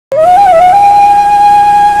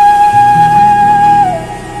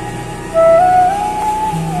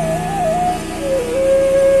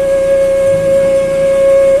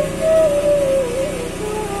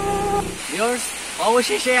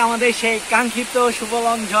অবশেষে আমাদের সেই কাঙ্ক্ষিত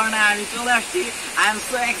শুভলং ঝর্ণায় আমি চলে আসছি। আই এম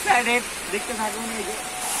সো এক্সাইটেড, দেখতে থাকুন। এই যে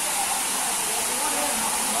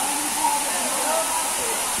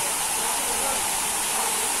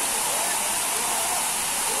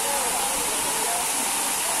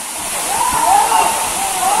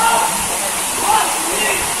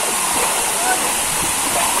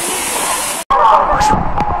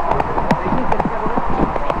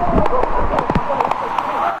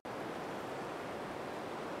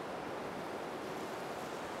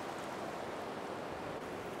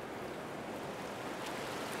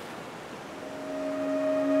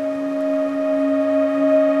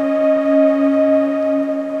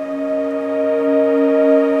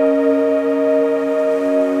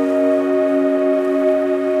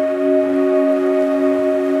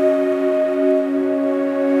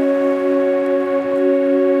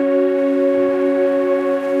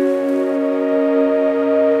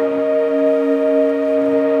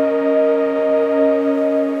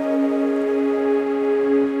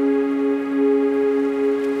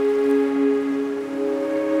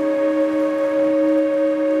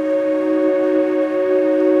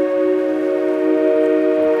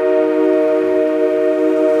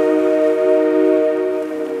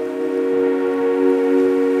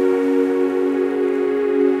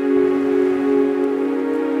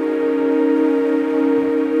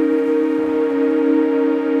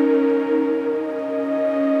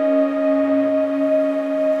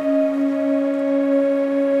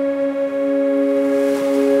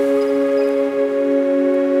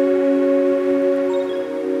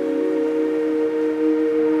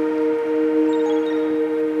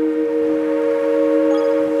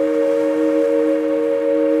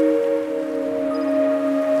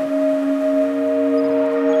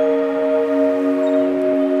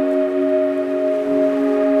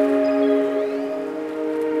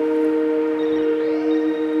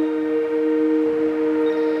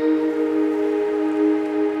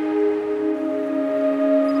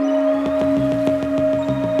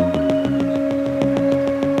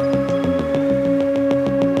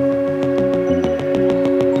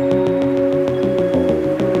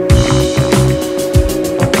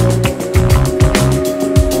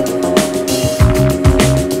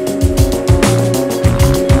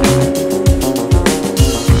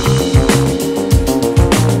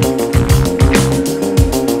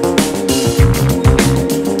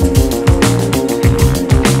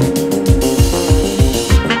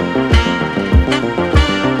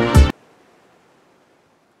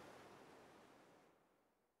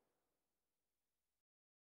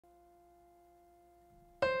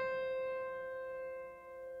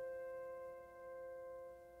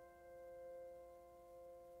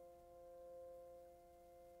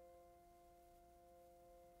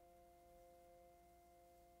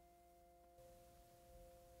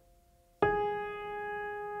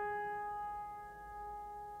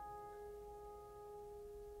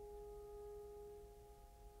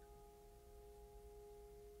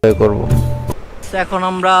এখন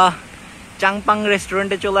আমরা চাংপাং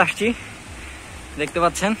রেস্টুরেন্টে চলে আসছি। দেখতে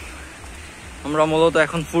পাচ্ছেন আমরা মূলত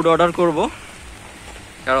এখন ফুড অর্ডার করব,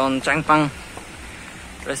 কারণ চাংপাং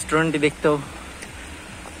রেস্টুরেন্টটি দেখতেও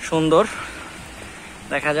সুন্দর।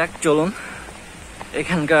 দেখা যাক, চলুন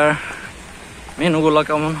এখানকার মেনুগুলো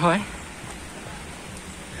কেমন হয়।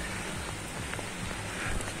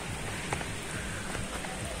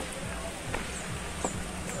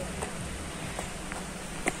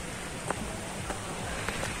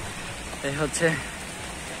 এই হচ্ছে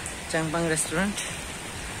চাংপাং রেস্টুরেন্ট,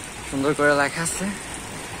 সুন্দর করে লেখা আছে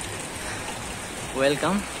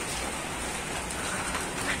ওয়েলকাম।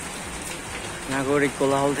 নাগরিক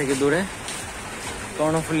কোলাহল থেকে দূরে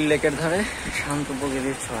কর্ণফুলী লেকের ধারে শান্ত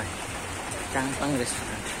প্রকৃতির ছোঁয়ায় চাংপাং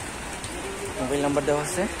রেস্টুরেন্ট। মোবাইল নাম্বার দেওয়া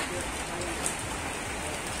আছে।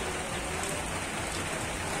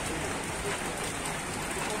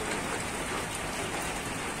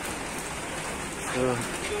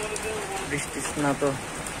 বৃষ্টি স্নাত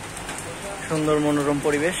সুন্দর মনোরম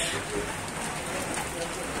পরিবেশ।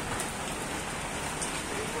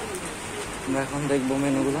 আমরা এখন দেখবো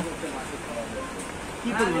মেনুগুলো।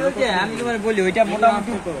 আমি তোমার বলি ওইটা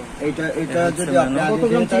মোটামুটি এটা যদি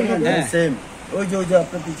সেম ওই যে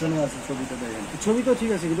আপনার পিছনে আছে ছবিটা দেখেন। ছবি তো ঠিক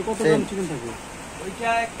আছে, কিন্তু কত গ্রাম চিকেন থাকে? ওইটা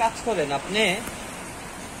এক কাজ করেন আপনি,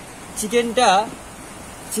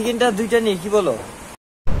 চিকেনটা দুইটা নিয়ে কি বলো?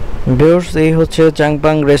 ভিউয়ার্স, এই হচ্ছে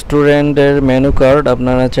চাংপাং রেস্টুরেন্টের মেনু কার্ড।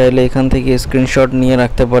 আপনারা চাইলে এখান থেকে স্ক্রিনশট নিয়ে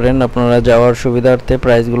রাখতে পারেন, আপনারা যাওয়ার সুবিধার্থে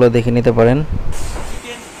প্রাইসগুলো দেখে নিতে পারেন।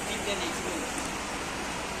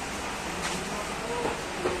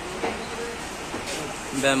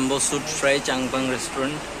 Bamboo sweet fry Changpang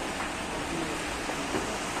restaurant.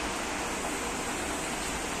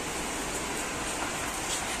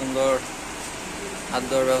 সুন্দর হাত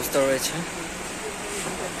ধোয়ার ব্যবস্থা রয়েছে,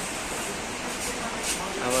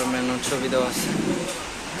 আবার মেনুর ছবি দেওয়া আছে।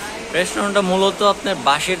 রেস্টুরেন্টটা মূলত আপনার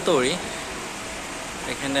বাঁশের তৈরি,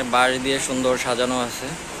 এখানে বাঁশ দিয়ে সুন্দর সাজানো আছে,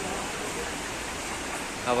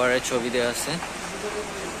 খাবারের ছবি দেওয়া আছে,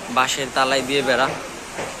 বাঁশের তালাই দিয়ে বেড়া,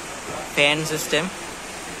 ফ্যান সিস্টেম,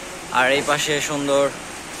 আর এই পাশে সুন্দর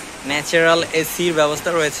ন্যাচারাল এসির ব্যবস্থা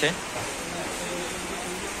রয়েছে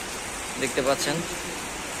দেখতে পাচ্ছেন।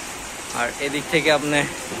 আর এদিক থেকে আপনি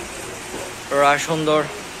সুন্দর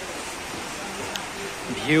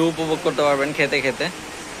ভিউ উপভোগ করতে পারবেন খেতে খেতে।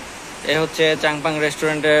 এ হচ্ছে চাংপাং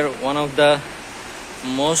রেস্টুরেন্টের one of the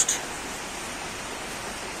most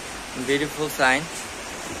beautiful sign.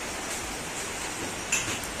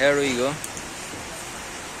 Here we go.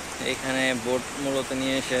 এখানে বোট মূলত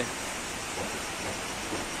নিয়ে এসে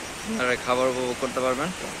আপনারা খাবার উপভোগ করতে পারবেন।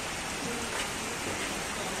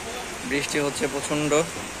 বৃষ্টি হচ্ছে প্রচন্ড।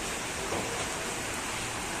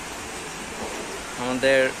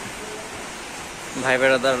 আমাদের ভাই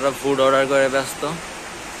বেড়াদাররা ফুড অর্ডার করে ব্যস্ত।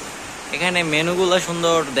 এখানে মেনুগুলো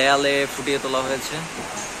সুন্দর দেয়ালে ফুটিয়ে তোলা হয়েছে,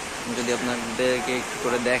 যদি আপনাদেরকে একটু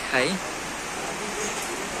করে দেখাই।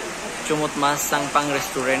 চুমুত মাছ Changpang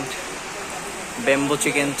restaurant, bamboo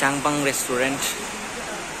chicken Changpang restaurant.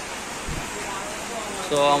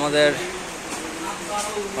 তো আমাদের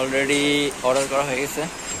অলরেডি অর্ডার করা হয়ে গেছে।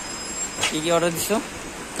 কি কি অর্ডার দিছো?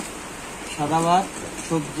 সাদা ভাত,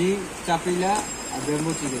 সবজি, চাপিলা আর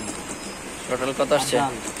ব্যাম্বো চিকেন। টোটাল কত আসছে?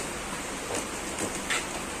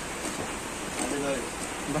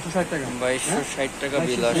 2260 টাকা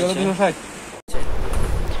বিল আসছে।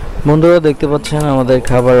 বন্ধুরা দেখতে পাচ্ছেন আমাদের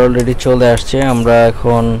খাবার অলরেডি চলে আসছে। আমরা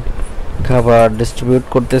এখন খাবার ডিস্ট্রিবিউট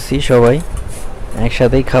করতেছি, সবাই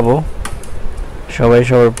একসাথেই খাবো। সবাই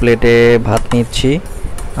সবার প্লেটে ভাত নিচ্ছি।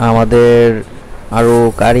 আমাদের আরও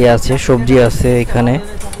কারি আছে, সবজি আছে, এখানে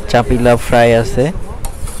চাপিলা ফ্রাই আছে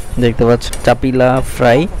দেখতে পাচ্ছেন, চাপিলা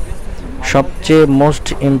ফ্রাই। সবচেয়ে মোস্ট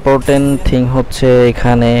ইম্পর্টেন্ট থিং হচ্ছে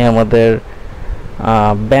এখানে আমাদের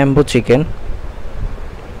ব্যাম্বো চিকেন।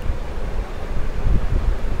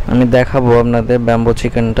 আমি দেখাবো আপনাদের ব্যাম্বো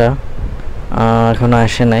চিকেনটা, এখনো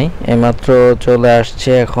আসে নাই, এইমাত্র চলে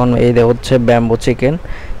আসছে। এখন এই হচ্ছে ব্যাম্বো চিকেন,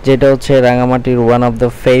 যেটা হচ্ছে রাঙামাটির ওয়ান অফ দ্য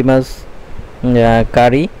ফেমাস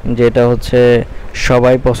কারি, যেটা হচ্ছে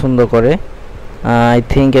সবাই পছন্দ করে। আই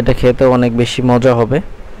থিঙ্ক এটা খেতে অনেক বেশি মজা হবে।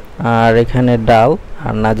 আর এখানে ডাল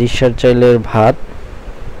আর নাজিরশার চাইলের ভাত,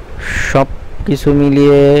 সব কিছু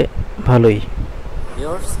মিলিয়ে ভালোই।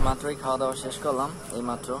 মাত্রই খাওয়া দাওয়া শেষ করলাম।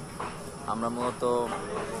 এইমাত্র আমরা মূলত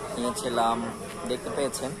নিয়েছিলাম, দেখতে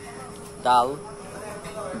পেয়েছেন, ডাল,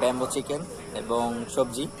 ব্যাম্বো চিকেন এবং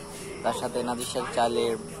সবজি, তার সাথে নাজিরশার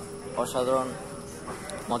চালের অসাধারণ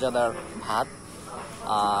মজাদার ভাত।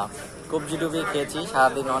 কবজি ডুবিয়ে খেয়েছি,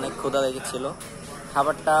 সারাদিন অনেক ক্ষুধা লেগেছিল।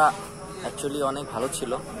 খাবারটা অ্যাকচুয়ালি অনেক ভালো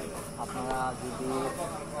ছিল। আপনারা যদি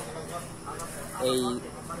এই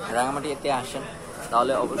রাঙামাটিতে আসেন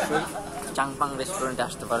তাহলে অবশ্যই চাংপাং রেস্টুরেন্টে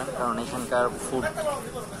আসতে পারেন, কারণ এখানকার ফুড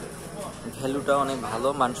ভ্যালুটা অনেক ভালো,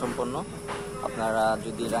 মানসম্পন্ন। আপনারা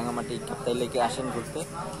যদি রাঙামাটি কাপ্তাই লেকে আসেন ঘুরতে,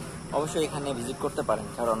 অবশ্যই এখানে ভিজিট করতে পারেন,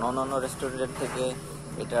 কারণ অন্যান্য রেস্টুরেন্টের থেকে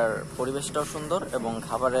এটার পরিবেশটাও সুন্দর এবং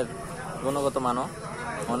খাবারের গুণগত মানও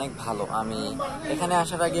অনেক ভালো। আমি এখানে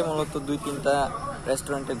আসার আগে মূলত 2-3টা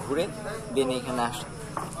রেস্টুরেন্টে ঘুরে দিন এখানে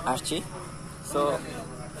আসছি। সো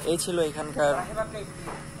এই ছিল এখানকার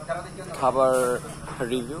খাবার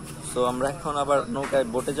রিভিউ। সো আমরা এখন আবার নৌকায়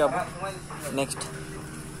বোটে যাব নেক্সট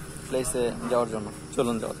প্লেসে যাওয়ার জন্য।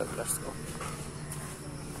 চলুন যাওয়া যাক।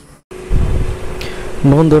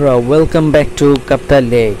 বন্ধুরা, welcome back to Kaptai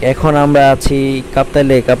lake. এখন আমরা আছি কাপ্তাই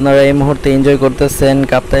লেক। আপনারা এই মুহূর্তে এনজয় করতেছেন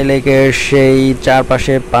কাপ্তাই লেকের সেই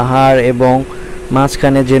চারপাশে পাহাড় এবং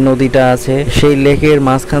মাঝখানে যে নদীটা আছে, সেই লেকের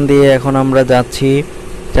মাঝখান দিয়ে এখন আমরা যাচ্ছি।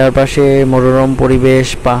 চারপাশে মনোরম পরিবেশ,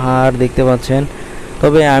 পাহাড় দেখতে পাচ্ছেন।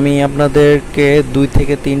 তবে আমি আপনাদেরকে 2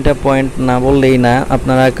 থেকে 3টা পয়েন্ট না বললেই না।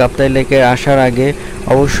 আপনারা কাপ্তাই লেকে আসার আগে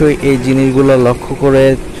অবশ্যই এই জিনিসগুলো লক্ষ্য করে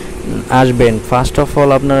আসবেন। ফার্স্ট অফ অল,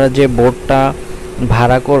 আপনারা যে বোটটা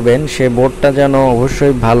ভাড়া করবেন সে বোটটা যেন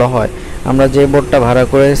অবশ্যই ভালো হয়। আমরা যে বোটটা ভাড়া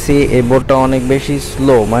করেছি এই বোটটা অনেক বেশি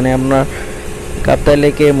স্লো, মানে আপনার কাপ্তাই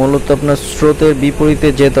লেকে মূলত আপনার স্রোতের বিপরীতে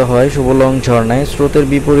যেতে হয়। শুভলং ঝর্ণায় স্রোতের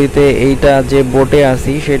বিপরীতে এইটা যে বোটে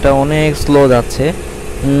আছি সেটা অনেক স্লো যাচ্ছে,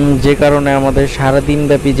 যে কারণে আমাদের সারাদিন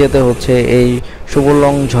ব্যাপী যেতে হচ্ছে এই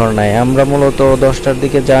শুভলং ঝর্ণায়। আমরা মূলত 10টার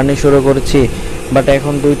দিকে জার্নি শুরু করেছি, বাট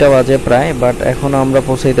এখন 2টা বাজে প্রায়, বাট এখনও আমরা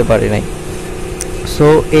পৌঁছাইতে পারি নাই। সো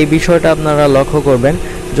এই বিষয়টা আপনারা লক্ষ্য করবেন।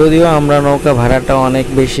 যদিও আমরা নৌকা ভাড়াটা অনেক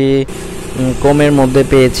বেশি কমের মধ্যে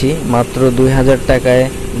পেয়েছি, মাত্র 2000 টাকায়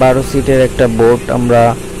 12 সিটের একটা বোট আমরা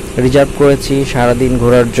রিজার্ভ করেছি সারাদিন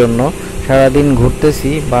ঘোরার জন্য। সারাদিন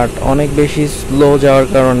ঘুরতেছি, বাট অনেক বেশি স্লো যাওয়ার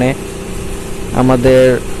কারণে আমাদের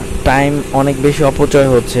টাইম অনেক বেশি অপচয়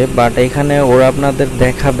হচ্ছে। বাট এখানে ওরা আপনাদের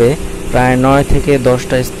দেখাবে প্রায় 9 থেকে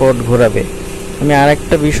 10টা স্পট ঘোরাবে। আমি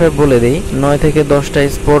আরেকটা বিষয় বলে দিই, 9 থেকে 10টা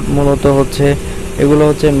স্পট মূলত হচ্ছে এগুলো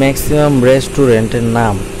হচ্ছে ম্যাক্সিমাম রেস্টুরেন্টের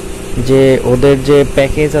নাম। যে ওদের যে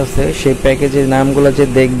প্যাকেজ আছে সেই প্যাকেজের নামগুলো যে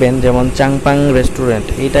দেখবেন, যেমন চাংপাং রেস্টুরেন্ট,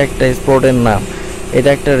 এটা একটা স্পটের নাম, এটা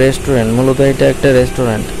একটা রেস্টুরেন্ট, মূলত এটা একটা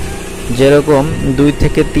রেস্টুরেন্ট। যেরকম 2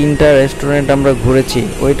 থেকে 3টা রেস্টুরেন্ট আমরা ঘুরেছি,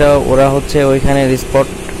 ওইটা ওরা হচ্ছে ওইখানের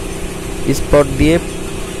স্পট দিয়ে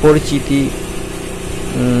পরিচিতি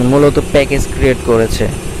মূলত প্যাকেজ ক্রিয়েট করেছে,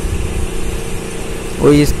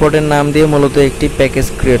 ওই স্পটের নাম দিয়ে মূলত একটি প্যাকেজ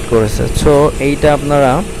ক্রিয়েট করেছে। সো এইটা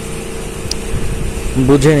আপনারা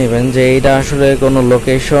বুঝে নেবেন যে এইটা আসলে কোনো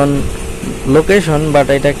লোকেশন বাট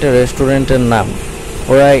এটা একটা রেস্টুরেন্টের নাম।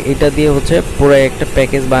 ওরা এটা দিয়ে হচ্ছে পুরো একটা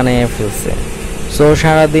প্যাকেজ বানিয়ে ফেলছে। সো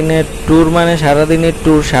সারাদিনের ট্যুর মানে সারাদিনের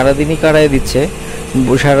ট্যুর সারাদিনই কাটাই দিচ্ছে,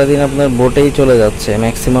 সারাদিন আপনার বোটেই চলে যাচ্ছে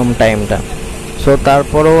ম্যাক্সিমাম টাইমটা। সো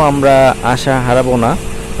তারপরেও আমরা আশা হারাবো না,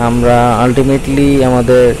 আমরা আলটিমেটলি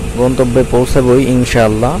আমাদের গন্তব্যে পৌঁছাবই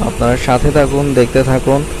ইনশাআল্লাহ। আপনারা সাথে থাকুন, দেখতে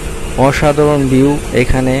থাকুন। অসাধারণ ভিউ,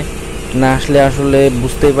 এখানে না আসলে আসলে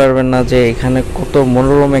বুঝতেই পারবেন না যে এখানে কত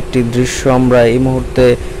মনোরম একটি দৃশ্য আমরা এই মুহূর্তে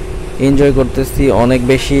এনজয় করতেছি। অনেক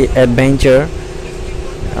বেশি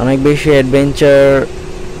অ্যাডভেঞ্চার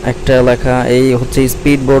একটা এলাকা। এই হচ্ছে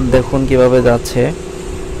স্পিড বোট, দেখুন কিভাবে যাচ্ছে।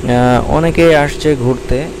 অনেকেই আসছে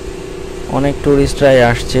ঘুরতে, অনেক ট্যুরিস্টরাই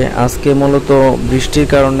আসছে। আজকে মূলত বৃষ্টির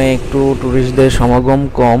কারণে একটু ট্যুরিস্টদের সমাগম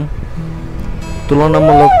কম,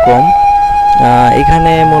 তুলনামূলক কম।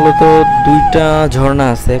 এখানে মূলত 2টা ঝর্ণা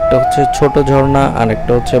আছে, একটা হচ্ছে ছোট ঝর্ণা আর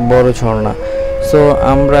একটা হচ্ছে বড় ঝর্ণা। সো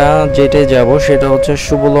আমরা যেটাই যাব সেটা হচ্ছে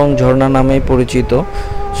শুভলং ঝর্ণা নামেই পরিচিত,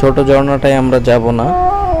 ছোট ঝর্ণাটাই আমরা যাব না।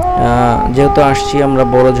 যেহেতু আসছি আমরা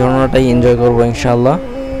বড় ঝর্ণাটাই এনজয় করব ইনশাআল্লাহ।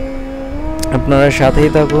 আপনারা সাথেই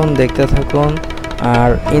থাকুন, দেখতে থাকুন আর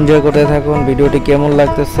এনজয় করতে থাকুন। ভিডিওটি কেমন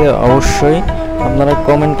লাগতেছে অবশ্যই আপনারা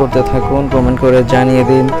কমেন্ট করতে থাকুন, কমেন্ট করে জানিয়ে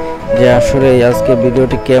দিন যে আসলে আজকে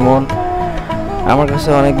ভিডিওটি কেমন। আমার কাছে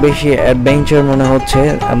অনেক বেশি অ্যাডভেঞ্চার মনে হচ্ছে।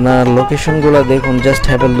 আপনার লোকেশনগুলো দেখুন, জাস্ট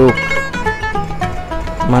হ্যাভ এ লুক,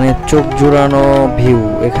 মানে চোখ জুড়ানো ভিউ।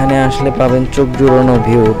 এখানে আসলে পাবেন চোখ জুড়ানো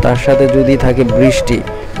ভিউ, তার সাথে যদি থাকে বৃষ্টি,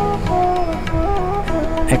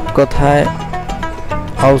 এক কথায়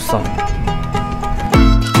অসাম।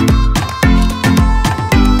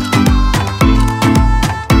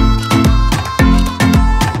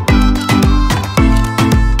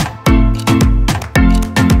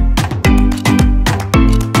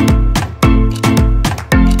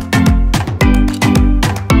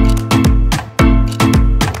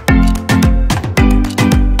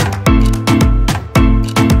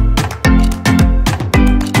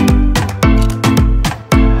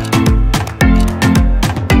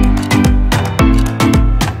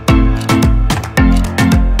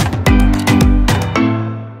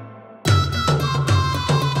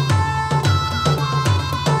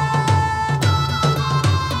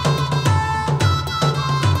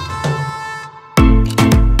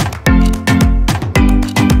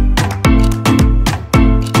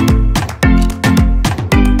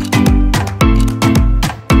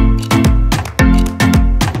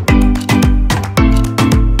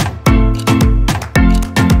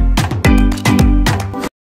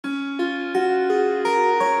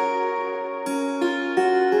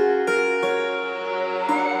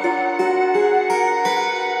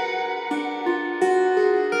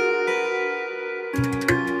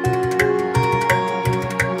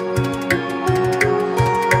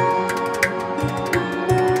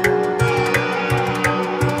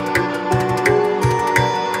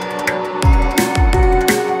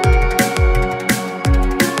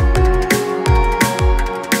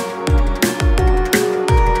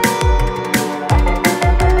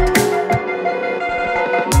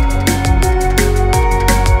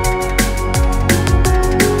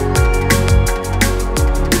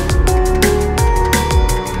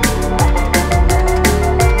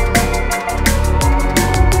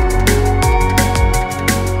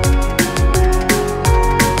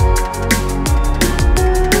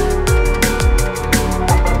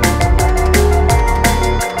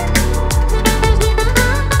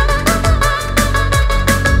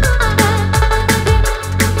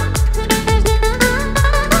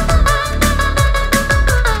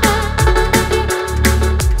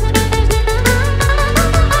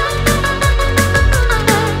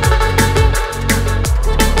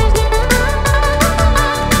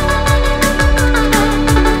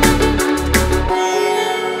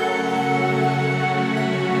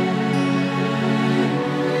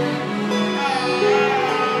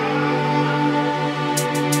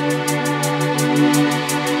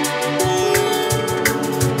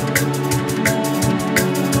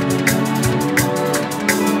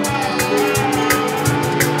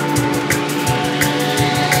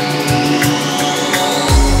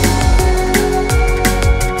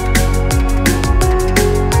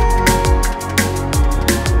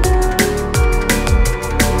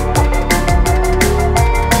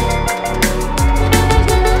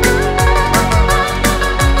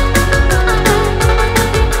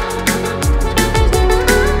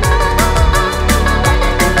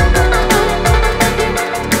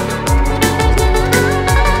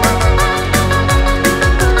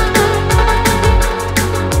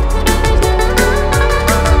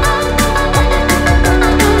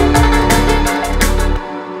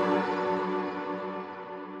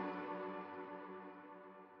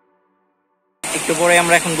 একটু পরে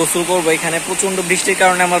আমরা এখন গোসল করব। এখানে প্রচন্ড বৃষ্টির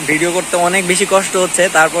কারণে আমার ভিডিও করতে অনেক বেশি কষ্ট হচ্ছে,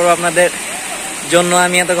 তারপরও আপনাদের জন্য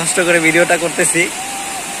আমি এত কষ্ট করে ভিডিওটা করতেছি।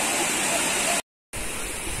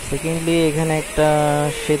 সেকেন্ডলি এখানে একটা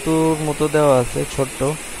সেতুর মতো দেওয়া আছে, ছোট্ট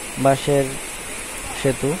বাঁশের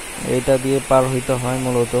সেতু, এটা দিয়ে পার হইতে হয়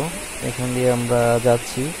মূলত। এখান দিয়ে আমরা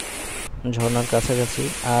যাচ্ছি ঝর্ণার কাছাকাছি।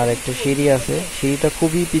 আর একটা সিঁড়ি আছে, সিঁড়িটা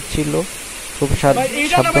খুবই পিচ্ছিল, খুব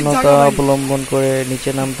সাবধানতা অবলম্বন করে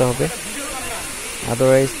নিচে নামতে হবে,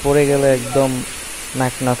 আদারওয়াইজ পড়ে গেলে একদম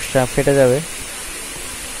নাক নকশা ফেটে যাবে।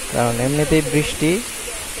 কারণ এমনিতেই বৃষ্টি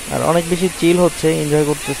আর অনেক বেশি চিল হচ্ছে, এনজয়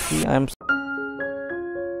করতেছি।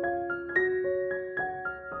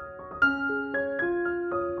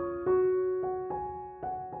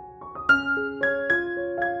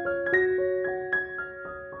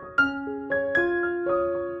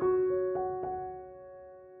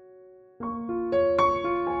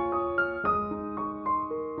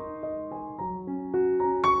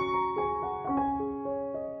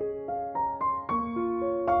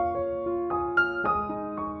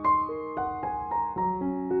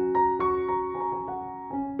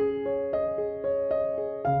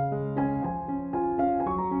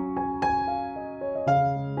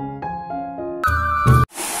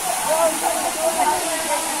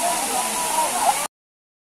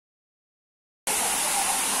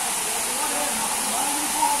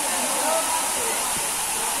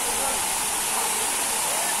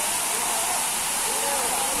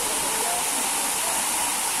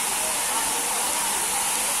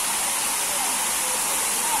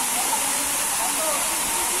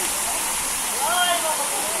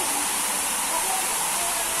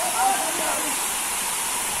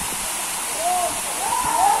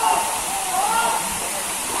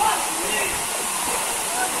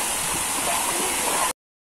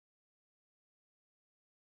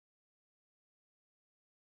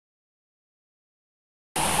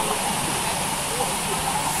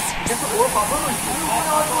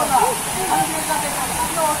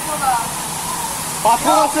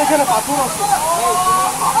 পাথর আছে এখানে, পাথর আছে।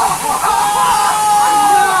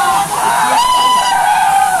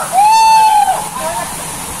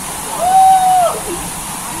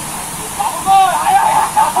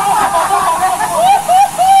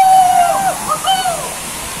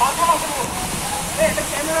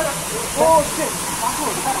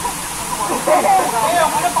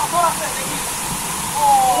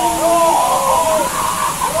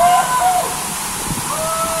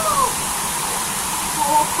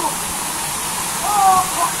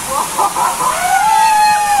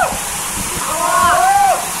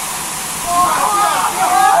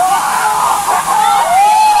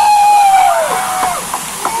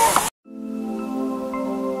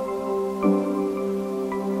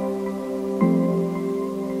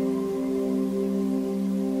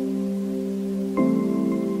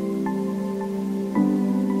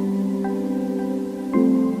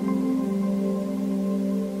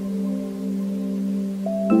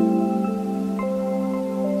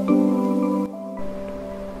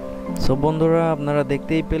 সো বন্ধুরা, আপনারা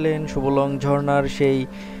দেখতেই পেলেন শুভলং ঝর্ণার সেই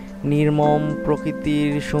নির্মম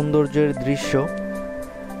প্রকৃতির সৌন্দর্যের দৃশ্য।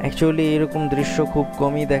 অ্যাকচুয়ালি এরকম দৃশ্য খুব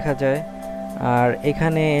কমই দেখা যায়, আর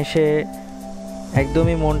এখানে এসে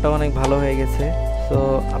একদমই মনটা অনেক ভালো হয়ে গেছে। সো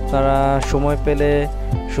আপনারা সময় পেলে,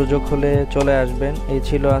 সুযোগ হলে চলে আসবেন। এই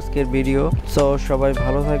ছিল আজকের ভিডিও। সো সবাই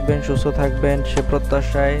ভালো থাকবেন, সুস্থ থাকবেন সে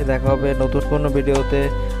প্রত্যাশায়। দেখা হবে নতুন কোনো ভিডিওতে।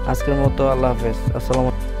 আজকের মতো আল্লাহ হাফেজ, আসসালামু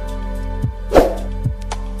আলাইকুম।